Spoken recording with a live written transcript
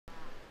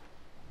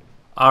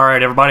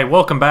Alright everybody,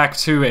 welcome back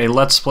to a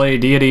Let's Play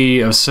Deity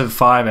of Civ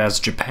 5 as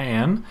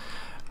Japan.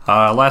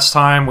 Last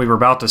time we were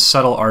about to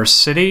settle our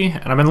city,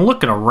 and I've been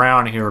looking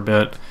around here a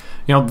bit.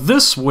 You know,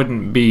 this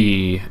wouldn't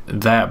be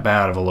that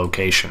bad of a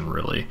location,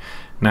 really.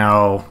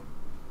 Now,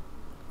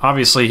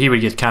 obviously he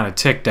would get kind of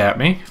ticked at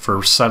me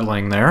for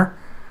settling there,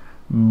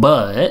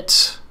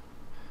 but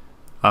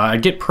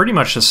I'd get pretty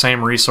much the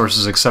same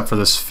resources except for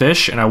this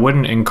fish, and I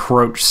wouldn't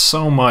encroach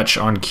so much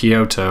on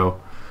Kyoto.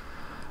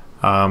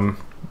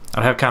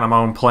 I'd have kind of my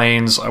own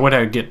planes. I would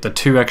have to get the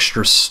 2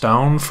 extra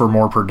stone for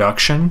more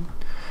production.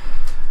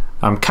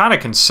 I'm kind of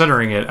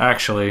considering it,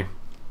 actually.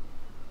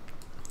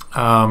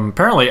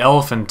 Apparently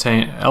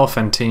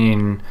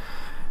Elephantine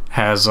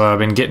has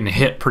been getting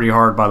hit pretty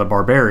hard by the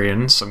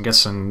barbarians. I'm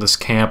guessing this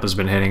camp has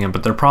been hitting him,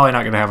 but they're probably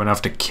not going to have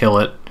enough to kill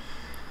it.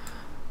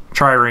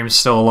 Trireme's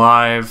still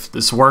alive.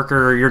 This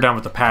worker, you're done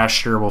with the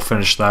pasture. We'll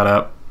finish that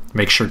up.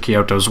 Make sure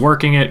Kyoto's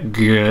working it.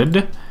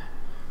 Good.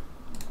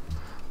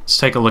 Let's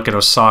take a look at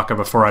Osaka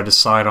before I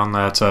decide on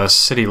that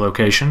city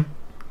location.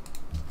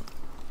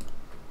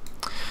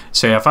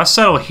 So yeah, if I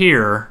settle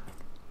here,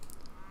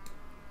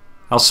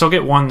 I'll still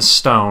get 1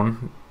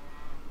 stone.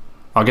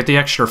 I'll get the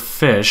extra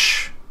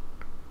fish,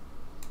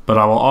 but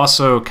I will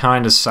also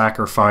kind of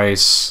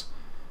sacrifice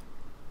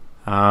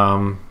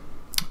the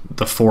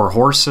 4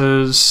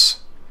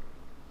 horses.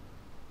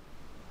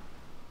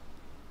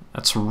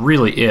 That's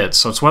really it.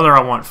 So it's whether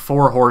I want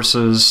 4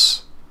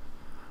 horses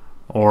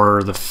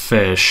or the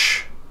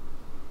fish.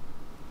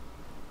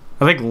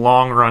 I think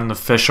long run the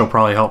fish will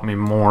probably help me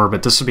more,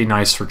 but this would be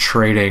nice for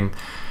trading.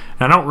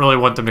 And I don't really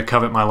want them to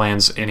covet my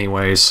lands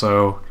anyway,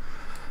 so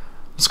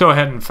let's go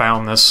ahead and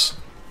found this.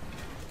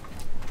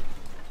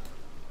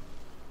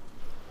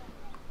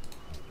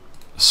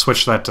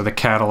 Switch that to the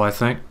cattle, I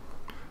think.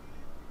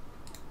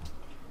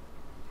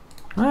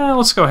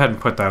 Let's go ahead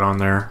and put that on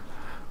there.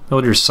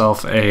 Build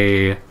yourself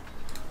a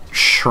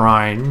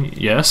shrine,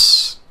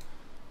 yes.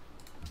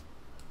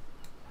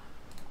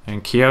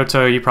 And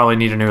Kyoto, you probably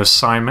need a new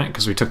assignment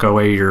because we took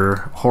away your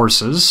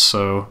horses,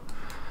 so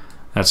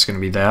that's going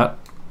to be that.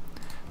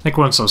 I think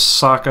once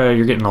Osaka,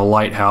 you're getting a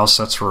lighthouse,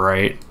 that's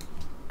right.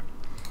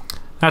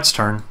 That's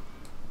turn.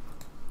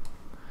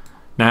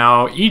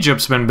 Now,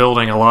 Egypt's been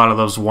building a lot of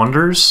those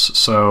wonders,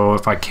 so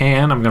if I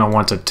can, I'm going to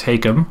want to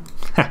take them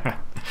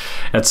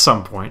at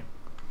some point.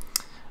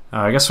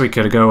 I guess we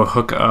could go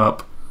hook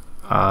up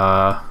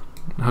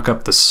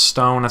the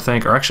stone, I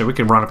think, or actually we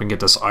could run up and get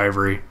this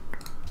ivory.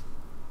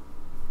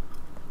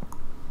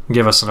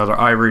 Give us another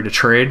ivory to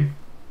trade.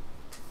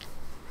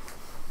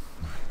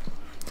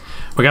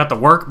 We got the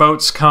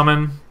workboats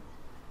coming.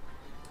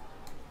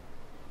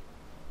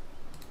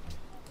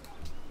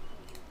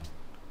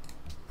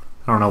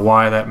 I don't know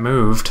why that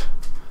moved.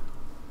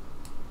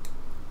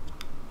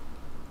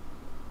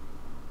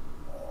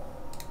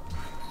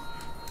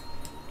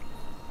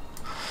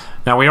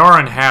 Now we are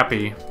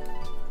unhappy.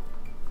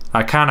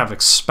 I kind of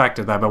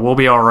expected that, but we'll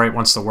be alright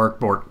once the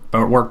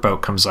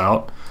workboat comes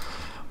out.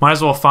 Might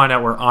as well find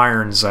out where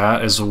iron's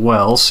at as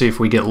well, see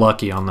if we get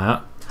lucky on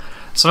that.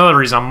 It's another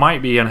reason I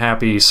might be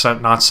unhappy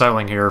not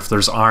settling here if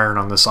there's iron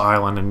on this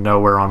island and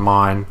nowhere on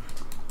mine.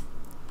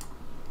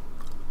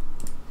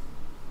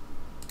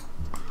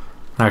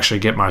 Actually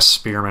get my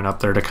spearmen up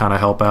there to kind of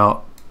help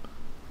out.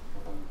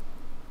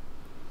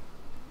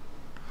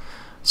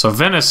 So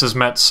Venice has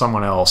met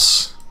someone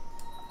else.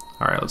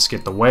 Alright, let's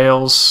get the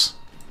whales.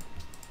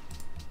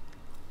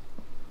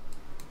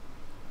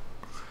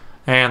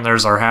 And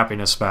there's our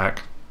happiness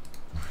back.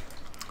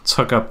 Let's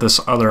hook up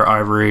this other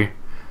ivory.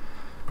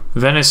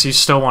 Venice, you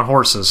still want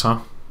horses,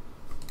 huh?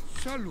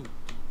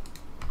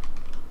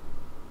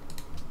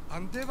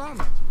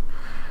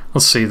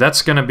 Let's see,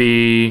 that's gonna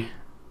be,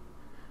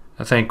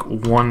 I think,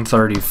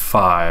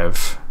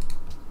 135.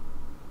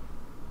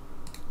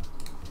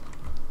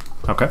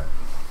 Okay.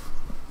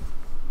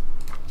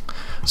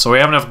 So we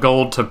have enough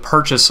gold to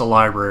purchase a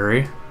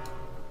library,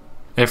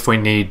 if we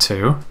need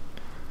to.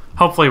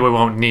 Hopefully we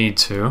won't need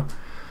to.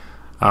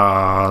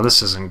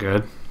 This isn't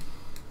good.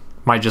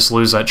 Might just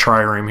lose that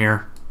trireme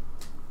here.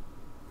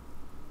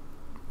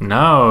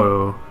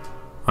 No.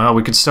 Well,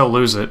 we could still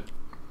lose it.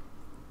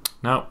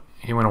 Nope,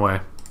 he went away.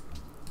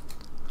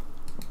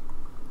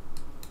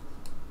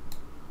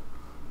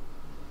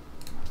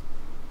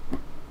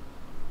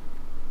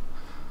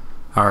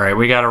 Alright,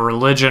 we got a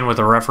religion with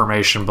a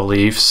Reformation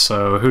belief,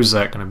 so who's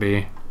that going to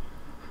be?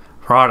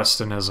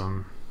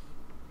 Protestantism.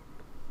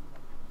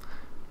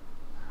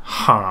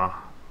 Huh.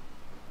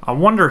 I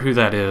wonder who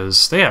that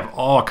is. They have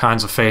all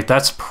kinds of faith.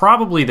 That's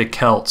probably the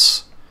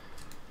Celts.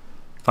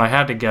 If I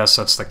had to guess,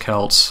 that's the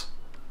Celts.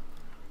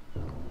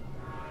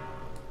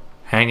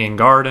 Hanging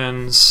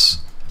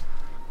Gardens.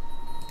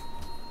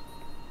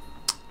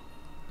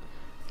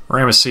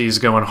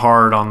 Ramesses going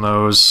hard on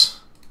those.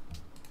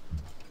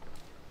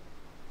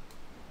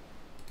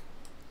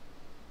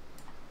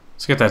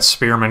 Let's get that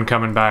spearman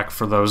coming back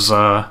for those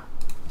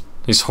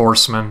these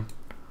horsemen.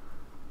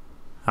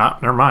 Ah,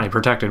 never mind, he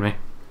protected me.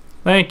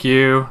 Thank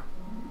you.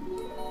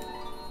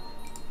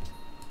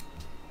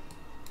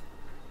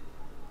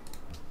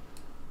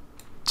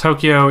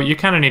 Tokyo, you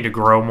kind of need to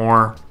grow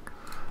more.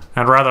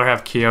 I'd rather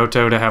have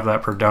Kyoto to have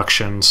that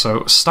production,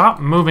 so stop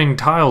moving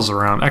tiles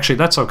around. Actually,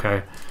 that's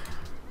okay.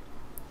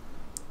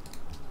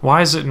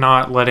 Why is it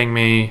not letting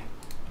me...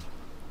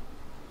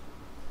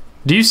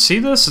 Do you see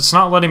this? It's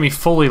not letting me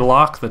fully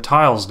lock the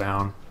tiles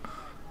down.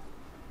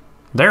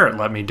 There, it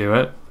let me do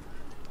it.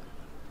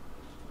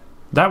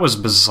 That was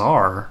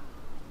bizarre.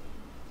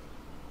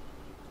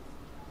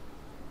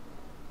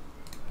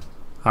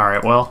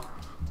 Alright, well.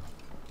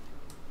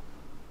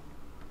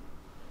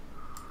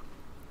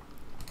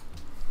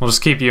 We'll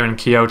just keep you in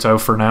Kyoto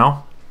for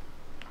now.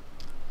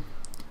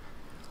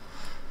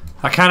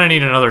 I kind of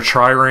need another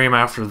trireme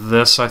after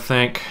this, I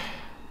think.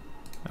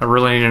 I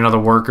really need another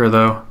worker,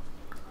 though.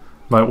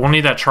 But we'll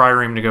need that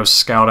trireme to go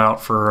scout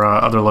out for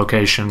other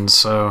locations,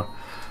 so...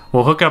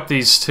 We'll hook up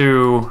these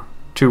two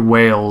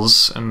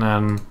whales, and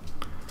then...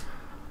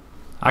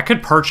 I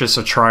could purchase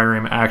a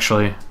trireme,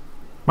 actually.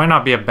 Might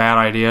not be a bad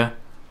idea.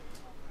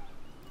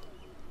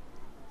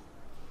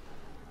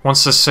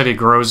 Once this city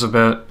grows a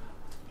bit.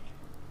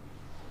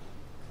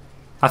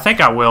 I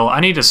think I will. I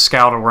need to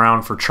scout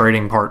around for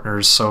trading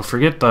partners, so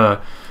forget the...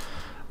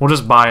 We'll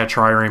just buy a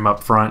trireme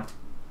up front.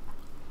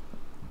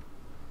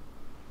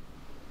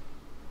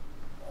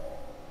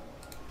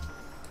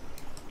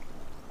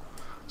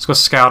 Let's go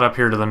scout up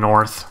here to the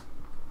north.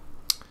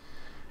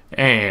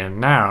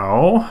 And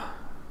now...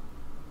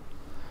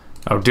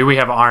 Oh, do we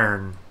have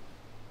iron?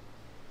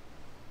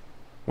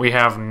 We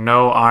have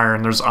no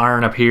iron. There's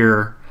iron up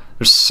here.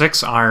 There's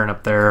 6 iron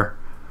up there.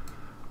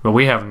 But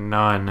we have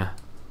none.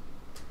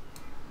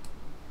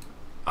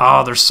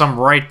 Oh, there's some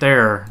right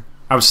there.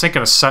 I was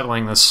thinking of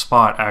settling this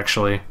spot,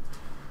 actually.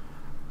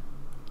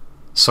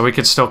 So we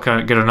could still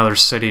get another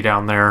city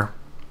down there.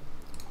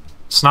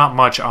 It's not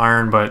much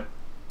iron, but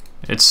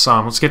it's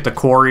some. Let's get the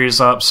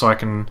quarries up so I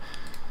can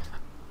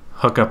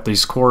hook up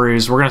these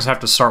quarries. We're going to have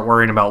to start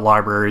worrying about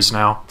libraries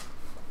now.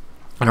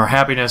 And our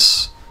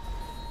happiness...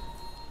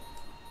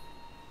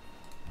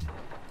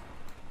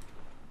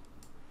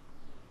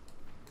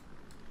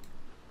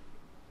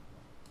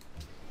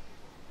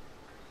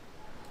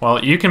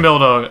 Well, you can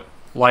build a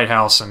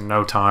lighthouse in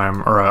no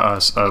time, or a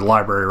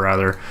library,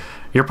 rather.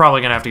 You're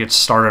probably going to have to get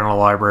started on a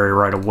library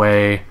right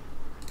away.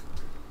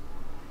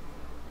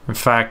 In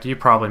fact, you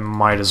probably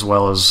might as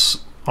well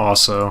as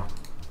also.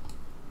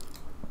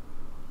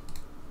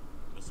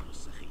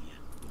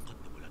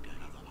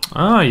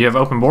 Oh, you have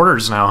open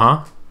borders now,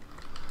 huh?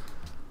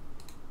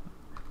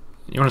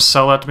 You want to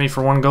sell that to me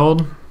for 1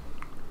 gold?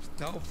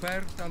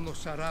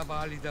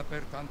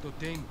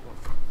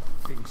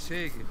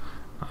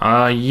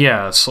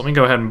 Yes. Let me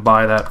go ahead and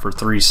buy that for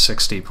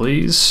 360,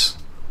 please.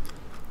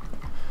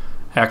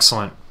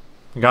 Excellent.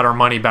 We got our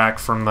money back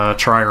from the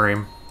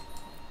trireme.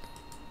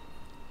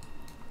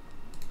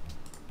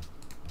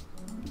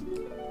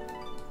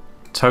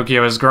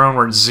 Tokyo has grown.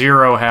 We're at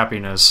 0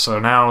 happiness, so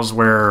now is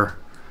where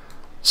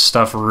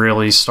stuff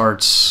really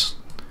starts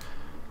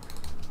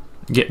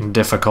getting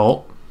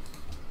difficult.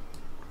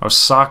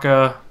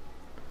 Osaka,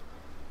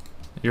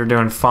 you're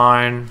doing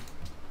fine.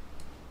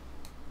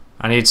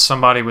 I need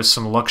somebody with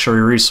some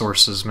luxury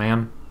resources,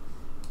 man.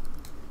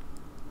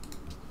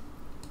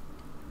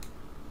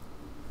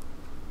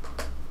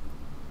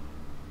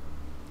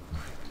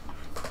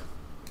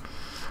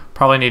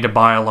 Probably need to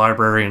buy a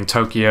library in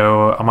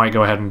Tokyo. I might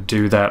go ahead and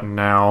do that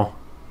now.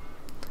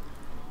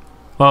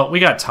 Well,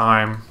 we got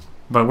time,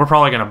 but we're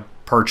probably gonna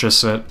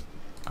purchase it.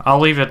 I'll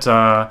leave it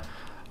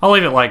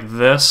like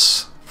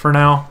this for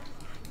now.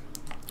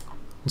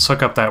 Let's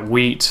hook up that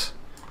wheat.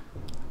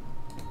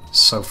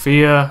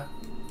 Sophia.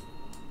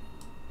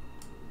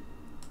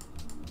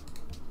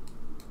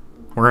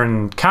 We're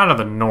in kind of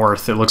the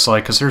north, it looks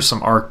like, because there's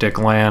some Arctic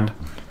land.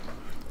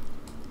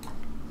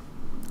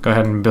 Go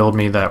ahead and build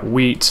me that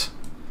wheat.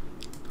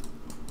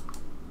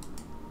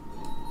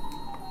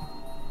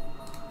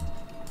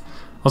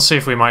 Let's see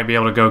if we might be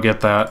able to go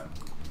get that.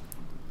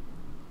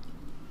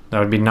 That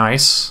would be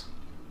nice.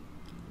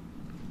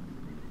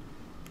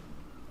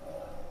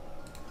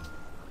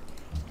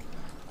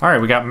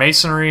 Alright, we got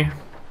masonry.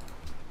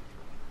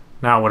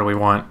 Now what do we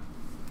want?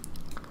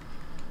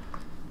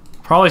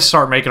 Probably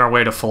start making our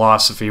way to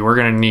philosophy. We're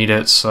gonna need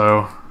it,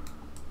 so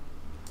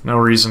no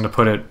reason to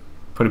put it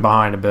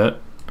behind a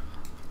bit.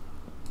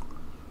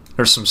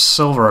 There's some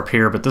silver up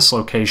here, but this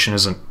location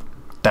isn't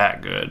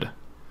that good.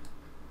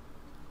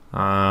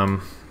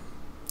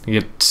 You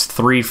get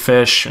 3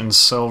 fish and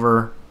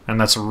silver, and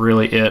that's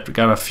really it. We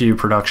got a few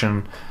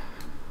production,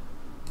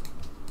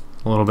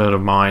 a little bit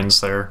of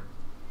mines there.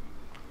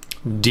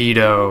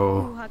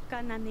 Dido.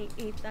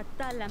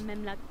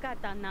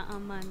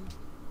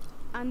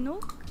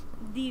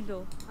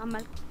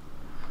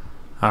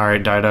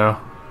 Alright, Dido.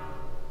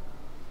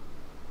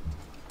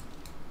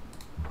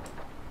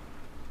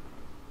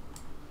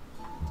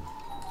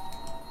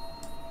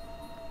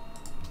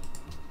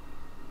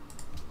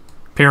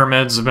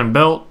 Pyramids have been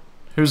built.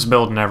 Who's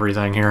building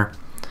everything here?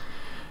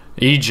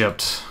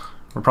 Egypt.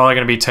 We're probably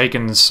going to be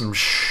taking some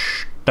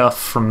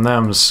stuff from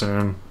them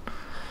soon.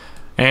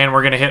 And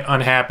we're going to hit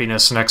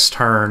unhappiness next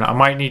turn. I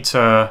might need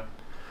to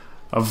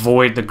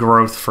avoid the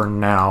growth for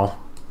now.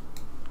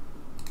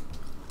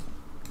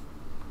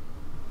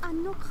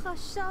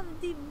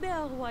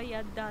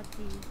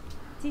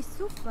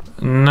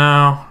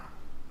 No,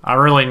 I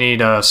really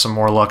need some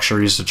more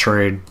luxuries to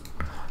trade.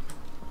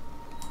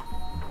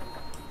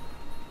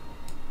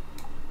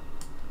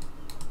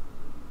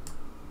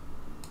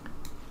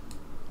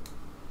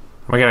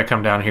 We gotta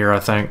come down here, I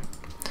think.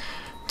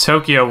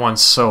 Tokyo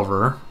wants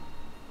silver.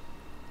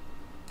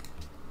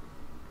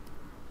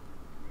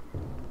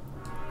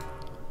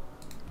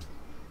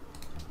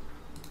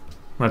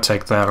 I'm gonna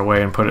take that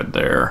away and put it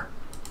there.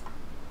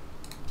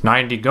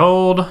 90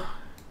 gold.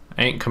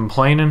 Ain't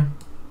complaining.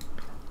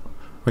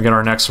 We get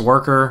our next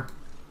worker.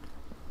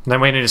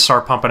 Then we need to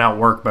start pumping out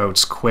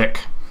workboats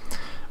quick.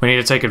 We need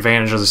to take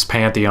advantage of this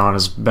Pantheon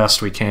as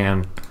best we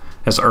can,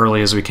 as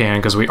early as we can,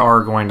 because we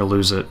are going to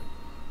lose it.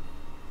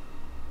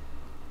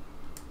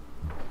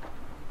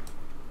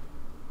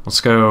 Let's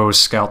go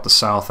scout the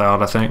south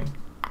out, I think.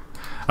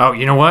 Oh,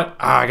 you know what?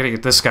 I gotta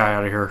get this guy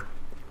out of here.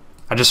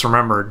 I just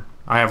remembered.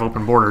 I have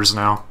open borders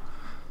now.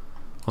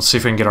 Let's see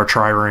if we can get our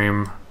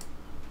trireme.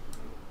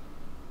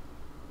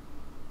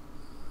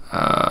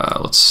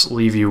 Let's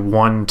leave you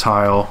one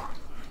tile.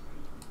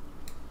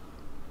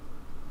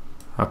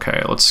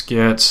 Okay, let's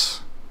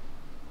get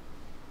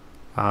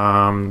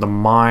the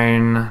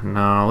mine.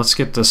 No, let's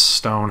get this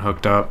stone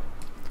hooked up.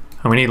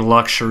 And we need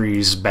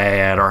luxuries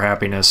bad. Our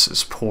happiness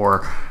is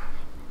poor.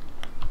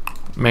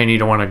 May need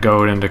to want to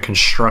go into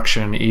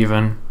construction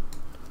even.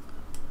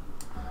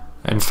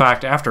 In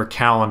fact, after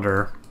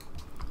calendar,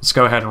 let's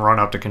go ahead and run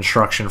up to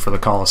construction for the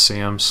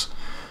Colosseums.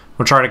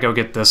 We'll try to go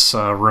get this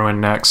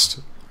ruin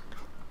next.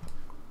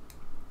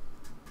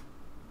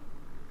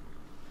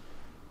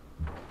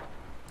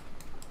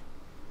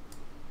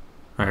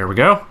 There we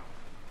go.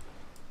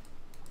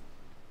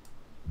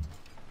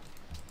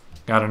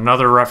 Got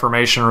another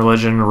Reformation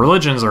religion.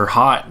 Religions are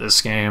hot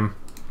this game.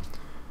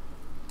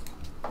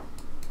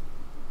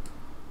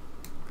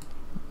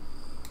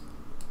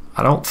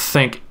 I don't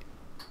think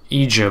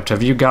Egypt.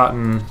 Have you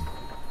gotten...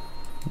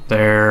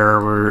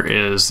 There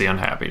is the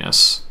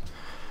unhappiness.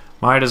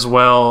 Might as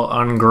well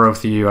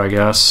ungrowth you, I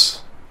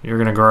guess. You're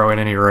gonna grow at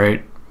any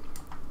rate.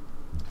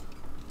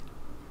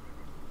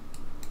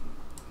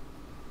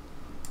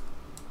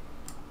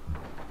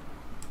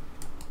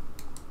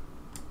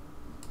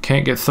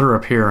 Can't get through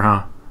up here,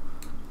 huh?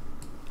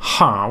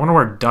 Huh, I wonder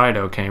where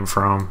Dido came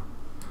from.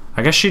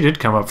 I guess she did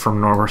come up from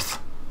north.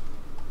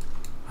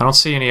 I don't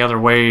see any other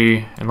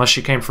way, unless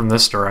she came from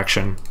this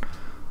direction.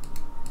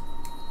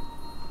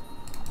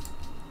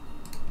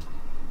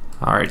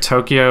 Alright,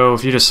 Tokyo,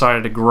 if you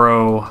decided to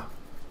grow...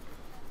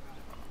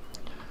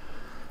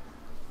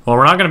 Well,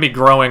 we're not going to be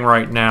growing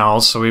right now,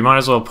 so we might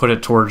as well put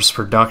it towards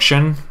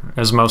production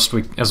as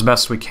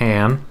best we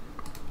can.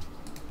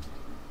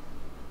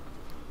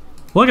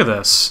 Look at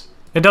this.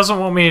 It doesn't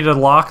want me to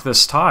lock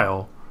this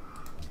tile.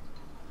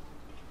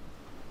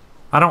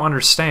 I don't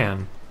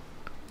understand.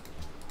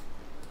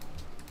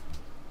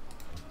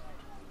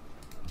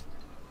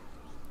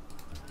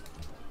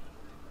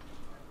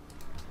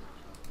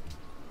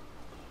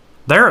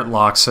 There it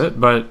locks it,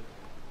 but...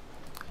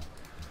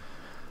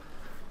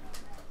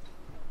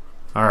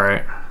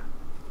 Alright.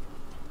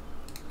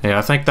 Yeah,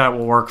 I think that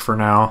will work for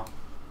now.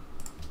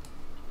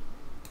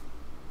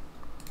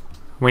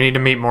 We need to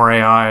meet more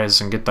AIs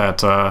and get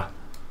that,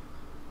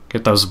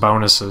 get those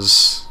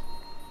bonuses.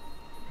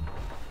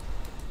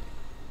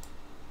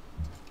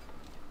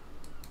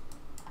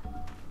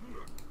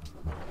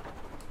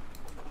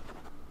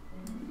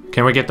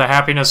 Can we get the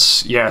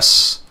happiness?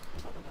 Yes.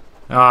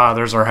 Ah,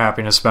 there's our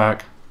happiness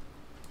back.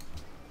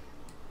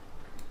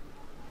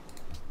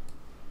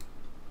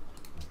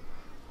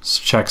 Let's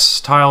check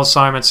tile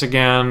assignments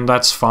again.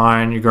 That's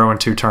fine. You grow in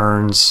 2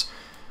 turns.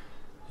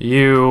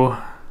 You...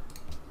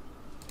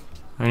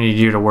 I need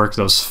you to work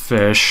those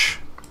fish.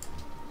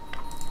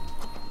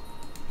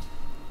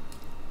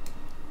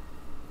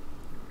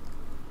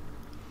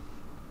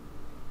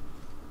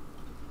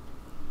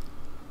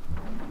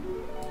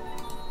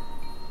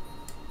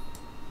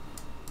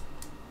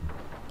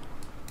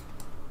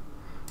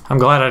 I'm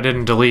glad I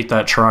didn't delete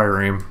that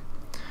trireme.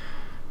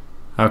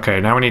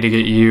 Okay, now we need to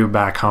get you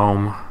back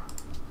home.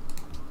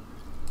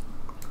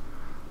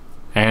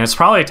 And it's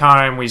probably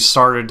time we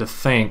started to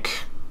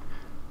think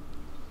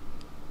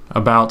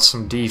about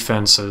some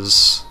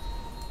defenses.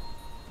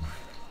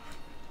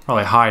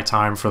 Probably high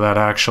time for that,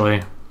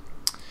 actually.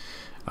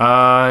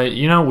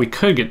 You know, we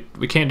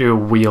can't do a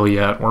wheel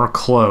yet. We're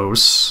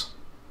close.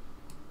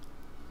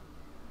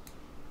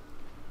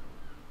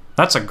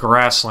 That's a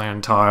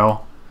grassland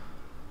tile.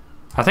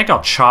 I think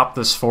I'll chop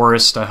this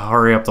forest to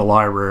hurry up the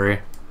library.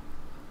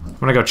 I'm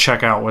gonna go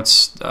check out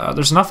what's...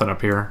 there's nothing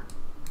up here.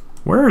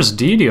 Where is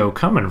Didio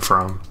coming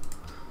from?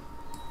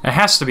 It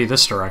has to be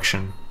this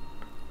direction.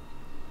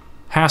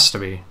 Has to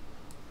be.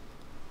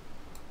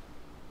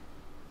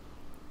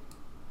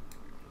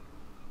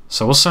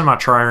 So we'll send my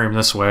trireme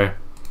this way.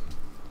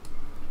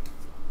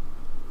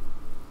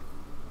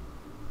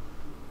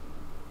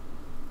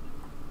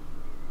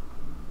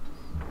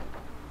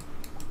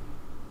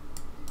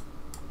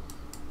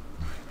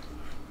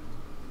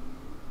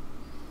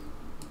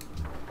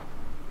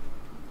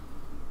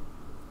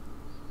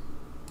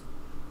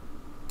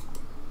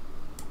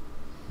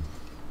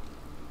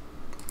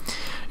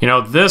 You know,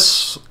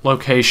 this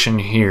location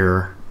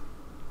here,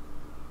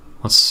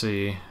 let's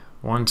see,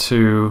 1,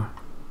 2,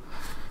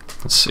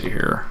 let's see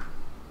here.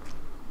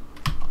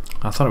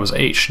 I thought it was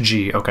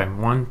HG. Okay,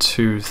 1,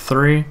 2,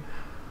 3.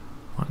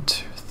 1,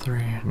 2,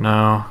 3.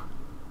 No.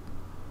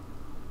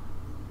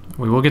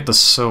 We will get the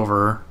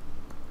silver.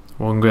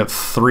 We'll get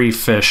 3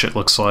 fish, it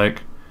looks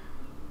like.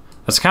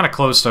 That's kind of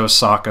close to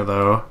Osaka,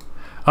 though.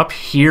 Up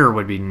here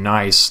would be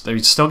nice.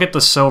 They'd still get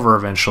the silver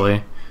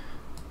eventually.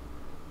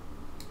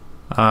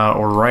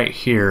 Or right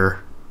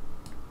here.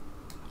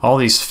 All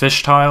these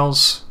fish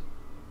tiles.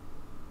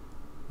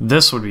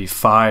 This would be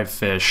 5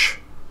 fish.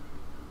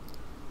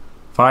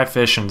 5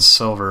 fish and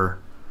silver.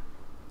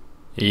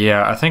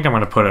 Yeah, I think I'm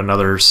going to put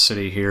another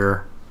city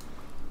here.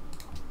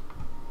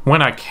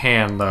 When I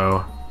can,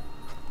 though.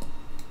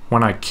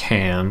 When I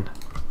can.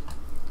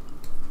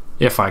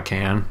 If I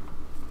can.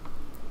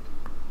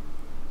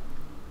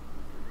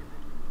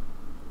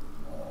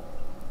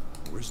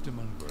 Wisdom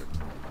and word.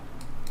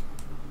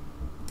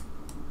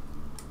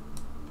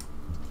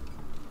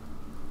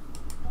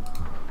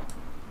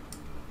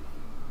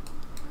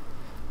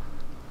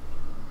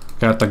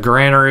 Got the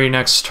granary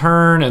next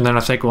turn, and then I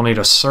think we'll need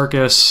a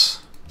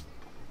circus.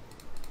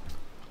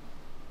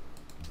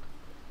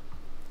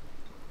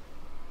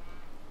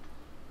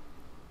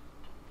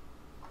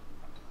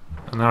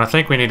 And then I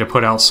think we need to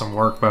put out some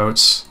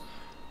workboats.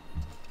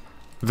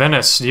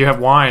 Venice, do you have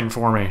wine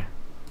for me?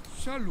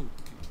 Salute.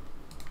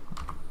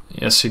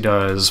 Yes, he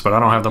does, but I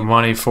don't have the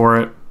money for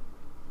it.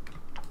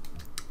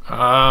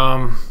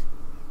 Tell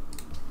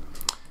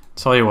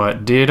you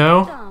what,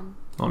 Dido,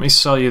 let me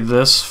sell you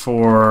this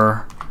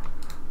for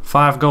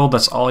 5 gold.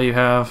 That's all you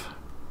have.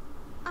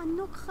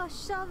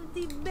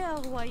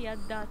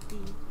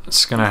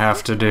 It's gonna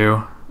have to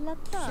do.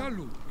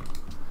 Salute.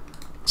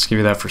 Let's give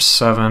you that for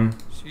 7.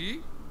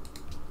 Si?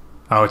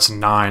 Oh, it's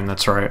 9,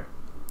 that's right.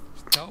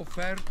 Sta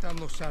offerta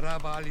non sarà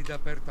valida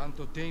per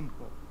tanto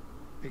tempo.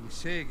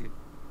 Penseghe.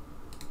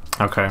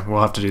 Okay,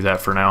 we'll have to do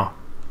that for now.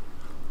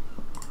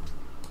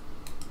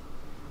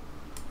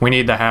 We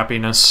need the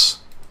happiness,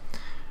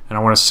 and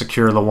I want to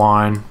secure the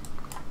wine.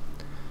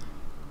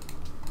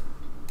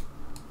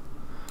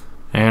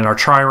 And our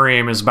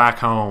trireme is back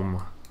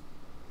home.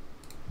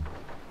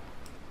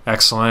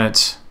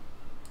 Excellent.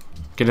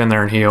 Get in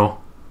there and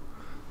heal.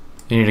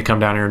 You need to come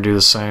down here and do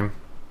the same.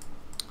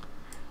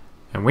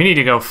 And we need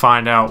to go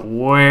find out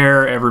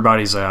where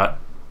everybody's at.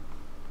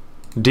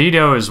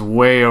 Dido is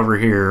way over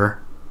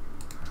here.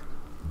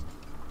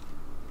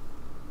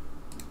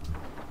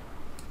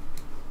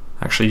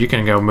 Actually, you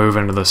can go move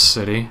into the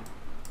city.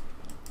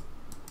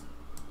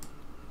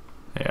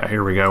 Yeah,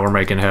 here we go. We're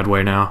making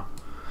headway now.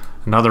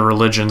 Another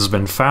religion's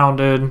been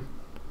founded.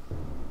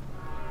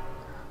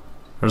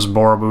 There's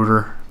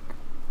Borobudur.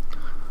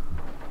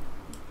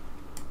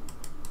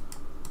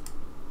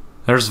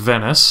 There's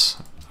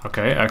Venice.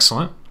 Okay,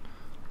 excellent.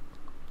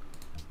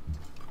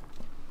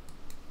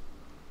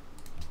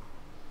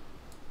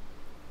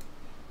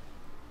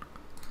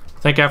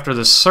 I think after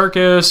the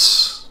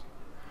circus,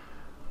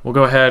 we'll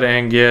go ahead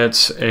and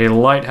get a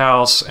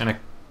lighthouse and a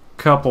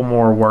couple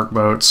more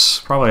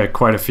workboats. Probably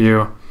quite a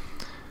few.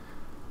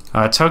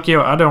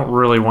 Tokyo, I don't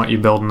really want you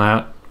building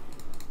that.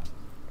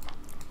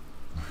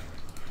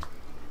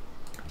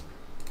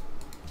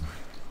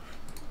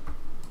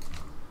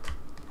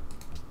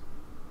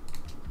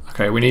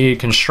 Okay, we need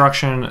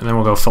construction, and then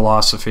we'll go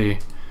philosophy.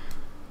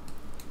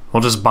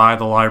 We'll just buy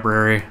the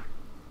library.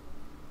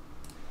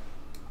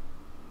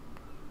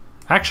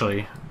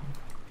 Actually,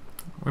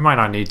 we might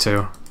not need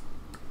to.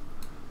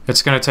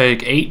 It's going to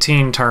take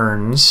 18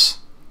 turns.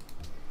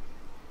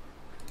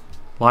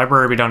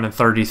 Library will be done in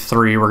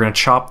 33. We're going to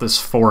chop this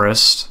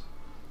forest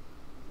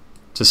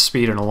to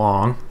speed it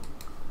along.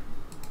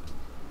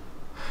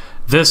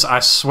 This,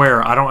 I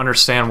swear, I don't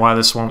understand why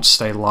this won't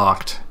stay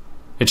locked.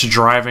 It's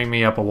driving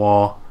me up a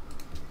wall.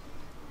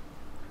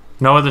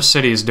 No other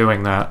city is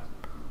doing that.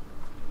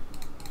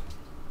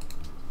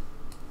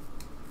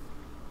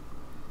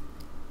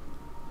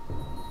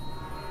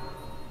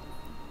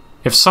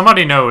 If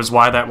somebody knows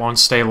why that won't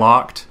stay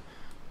locked,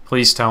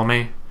 please tell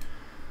me.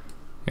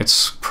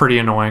 It's pretty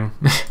annoying.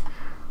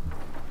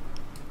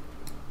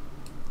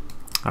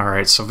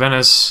 Alright, so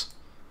Venice.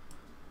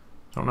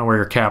 Don't know where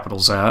your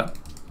capital's at.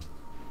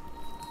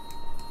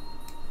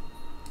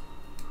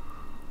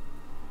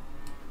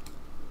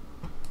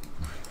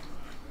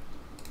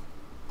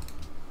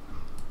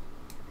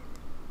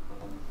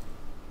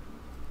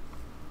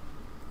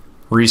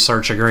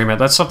 Research agreement.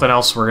 That's something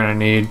else we're going to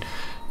need.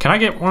 Can I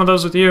get one of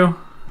those with you?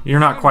 You're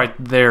not quite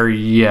there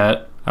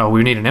yet. Oh,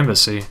 we need an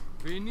embassy.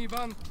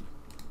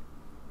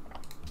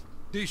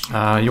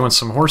 You want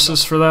some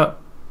horses for that?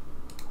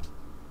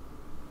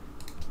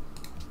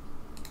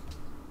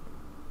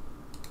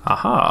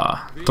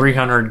 Aha.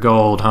 300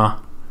 gold, huh?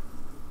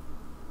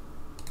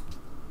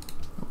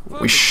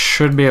 We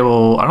should be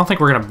able... I don't think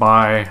we're going to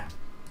buy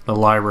the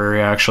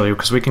library, actually,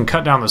 because we can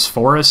cut down this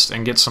forest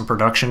and get some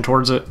production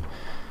towards it.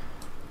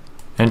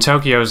 And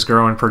Tokyo's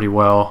growing pretty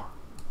well.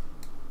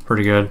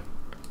 Pretty good.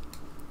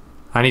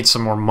 I need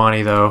some more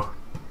money, though.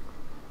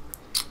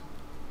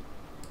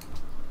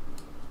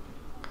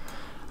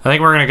 I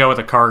think we're going to go with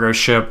a cargo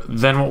ship.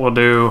 Then what we'll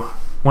do...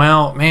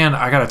 Well, man,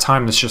 I got to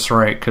time this just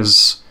right,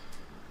 because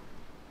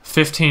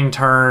 15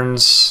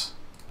 turns...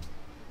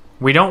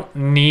 We don't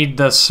need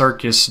the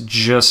circus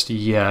just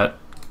yet.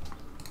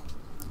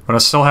 But I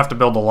still have to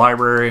build a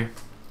library.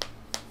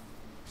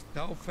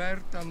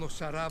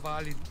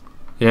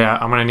 Yeah,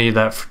 I'm going to need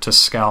that to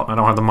scout, and I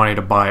don't have the money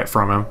to buy it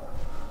from him.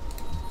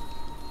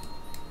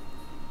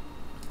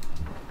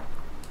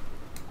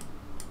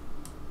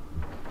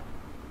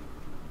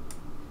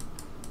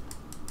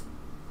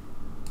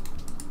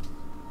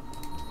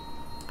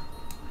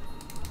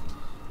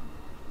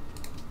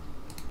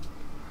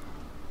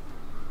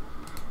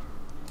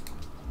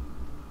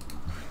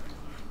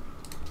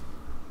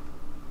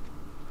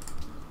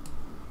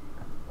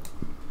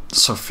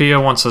 Sophia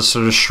wants us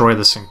to destroy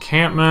this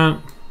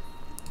encampment.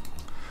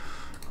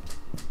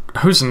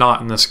 Who's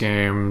not in this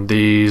game?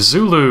 The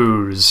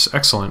Zulus.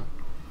 Excellent.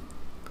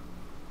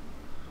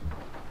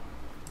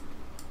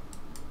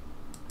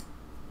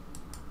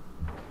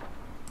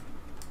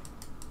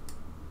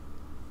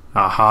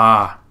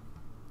 Aha.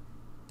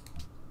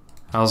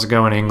 How's it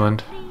going,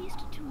 England?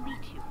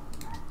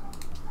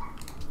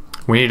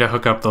 We need to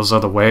hook up those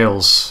other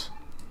whales.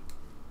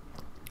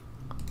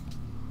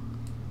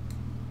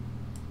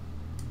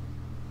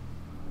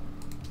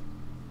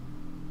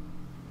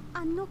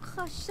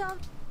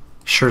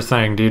 Sure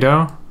thing,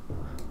 Dido.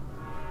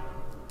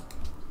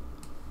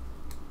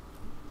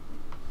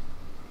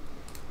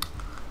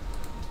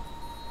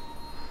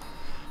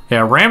 Yeah,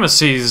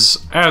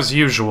 Ramesses, as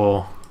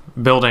usual,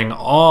 building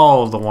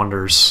all of the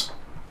wonders.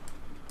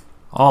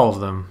 All of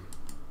them.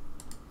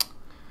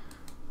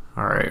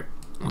 Alright,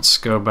 let's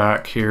go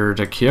back here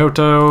to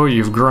Kyoto.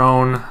 You've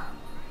grown.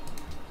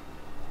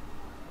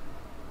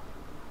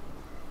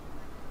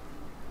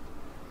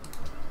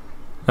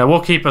 That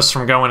will keep us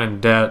from going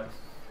in debt.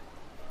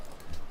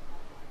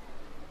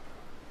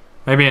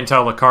 Maybe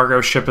until the cargo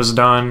ship is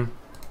done.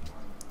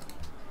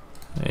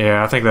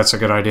 Yeah, I think that's a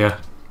good idea.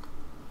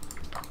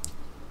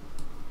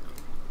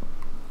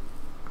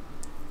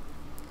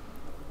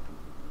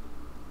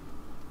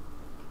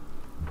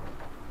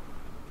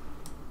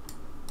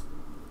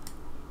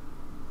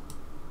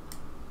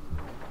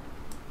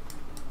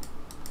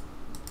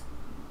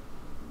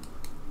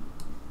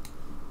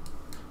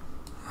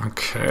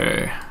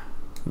 Okay.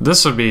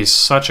 This would be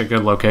such a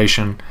good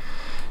location.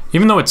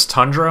 Even though it's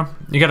tundra,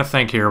 you gotta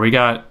think here. We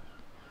got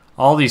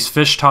all these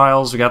fish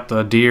tiles, we got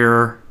the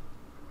deer.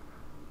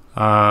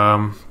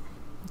 And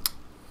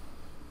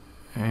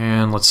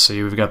let's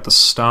see, we've got the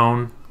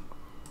stone.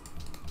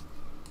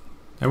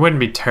 It wouldn't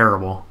be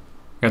terrible.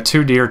 We got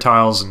 2 deer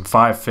tiles and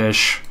 5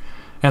 fish.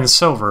 And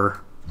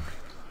silver.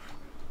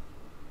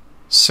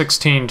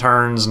 16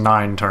 turns,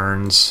 9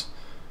 turns.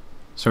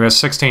 So we got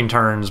 16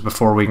 turns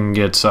before we can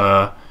get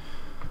the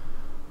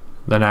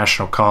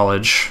National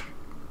College.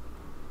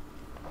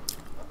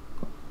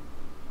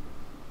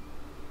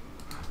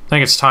 I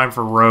think it's time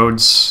for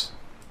roads.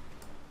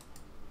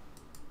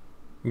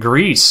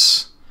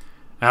 Greece.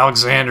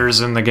 Alexander's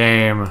in the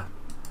game.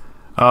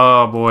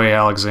 Oh boy,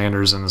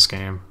 Alexander's in this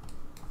game.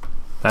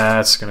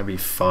 That's gonna be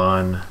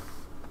fun.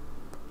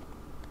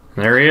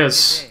 There he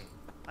is.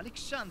 What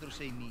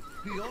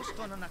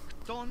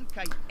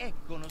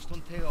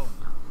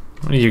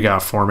do you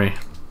got for me?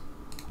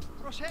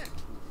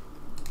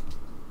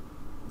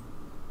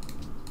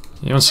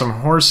 You want some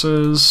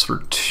horses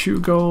for 2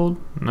 gold?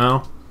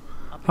 No?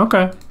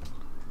 Okay.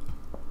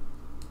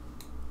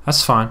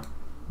 That's fine.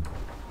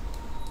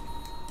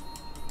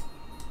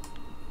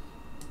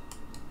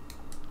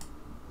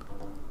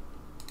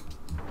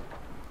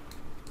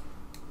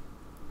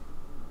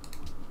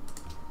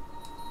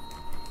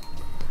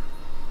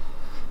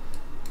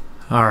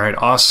 Alright,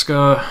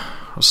 Osaka.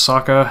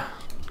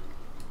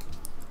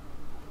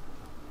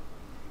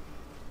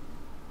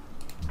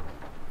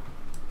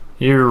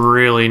 You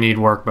really need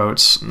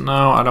workboats.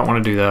 No, I don't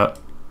want to do that.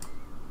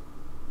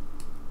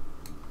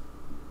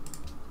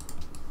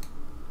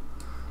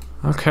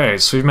 Okay,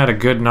 so we've met a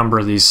good number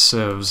of these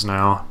civs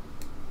now.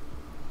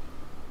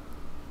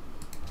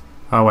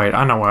 Oh wait,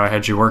 I know why I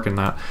had you working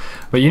that.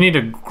 But you need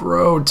to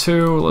grow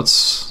too.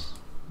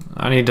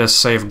 I need to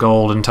save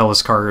gold until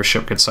this cargo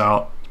ship gets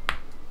out.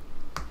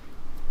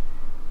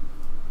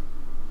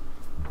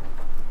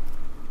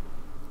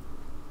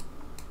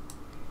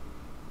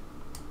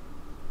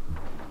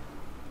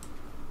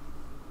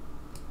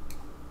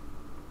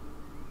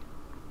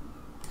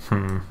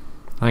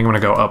 I think I'm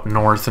gonna go up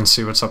north and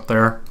see what's up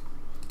there.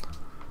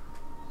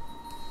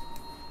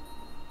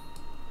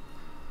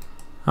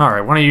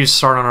 Alright, why don't you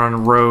start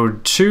on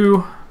road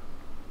 2?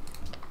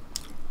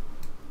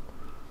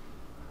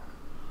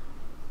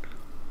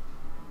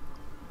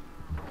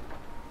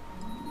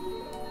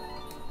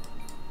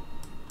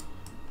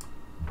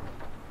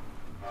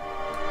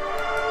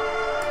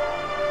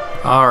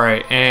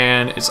 Alright,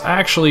 and it's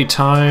actually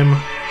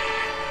time.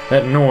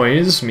 That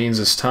noise means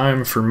it's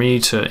time for me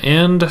to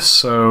end,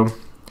 so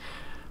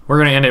we're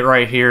going to end it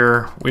right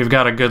here. We've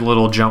got a good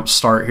little jump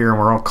start here, and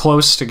we're all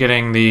close to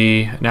getting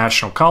the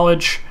National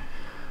College.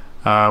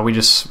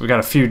 We got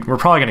a few. We're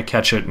probably going to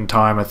catch it in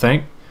time, I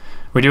think.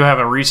 We do have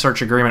a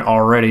research agreement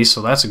already,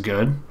 so that's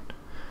good.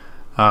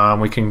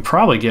 We can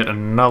probably get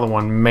another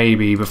one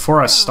maybe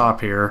before I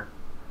stop here.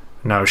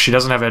 No, she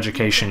doesn't have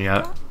education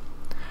yet.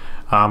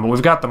 But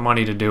we've got the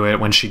money to do it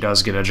when she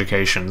does get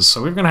education.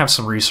 So we're going to have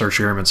some research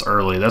agreements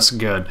early. That's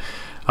good.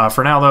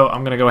 For now, though,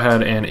 I'm going to go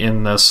ahead and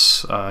end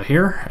this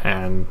here.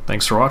 And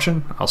thanks for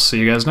watching. I'll see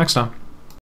you guys next time.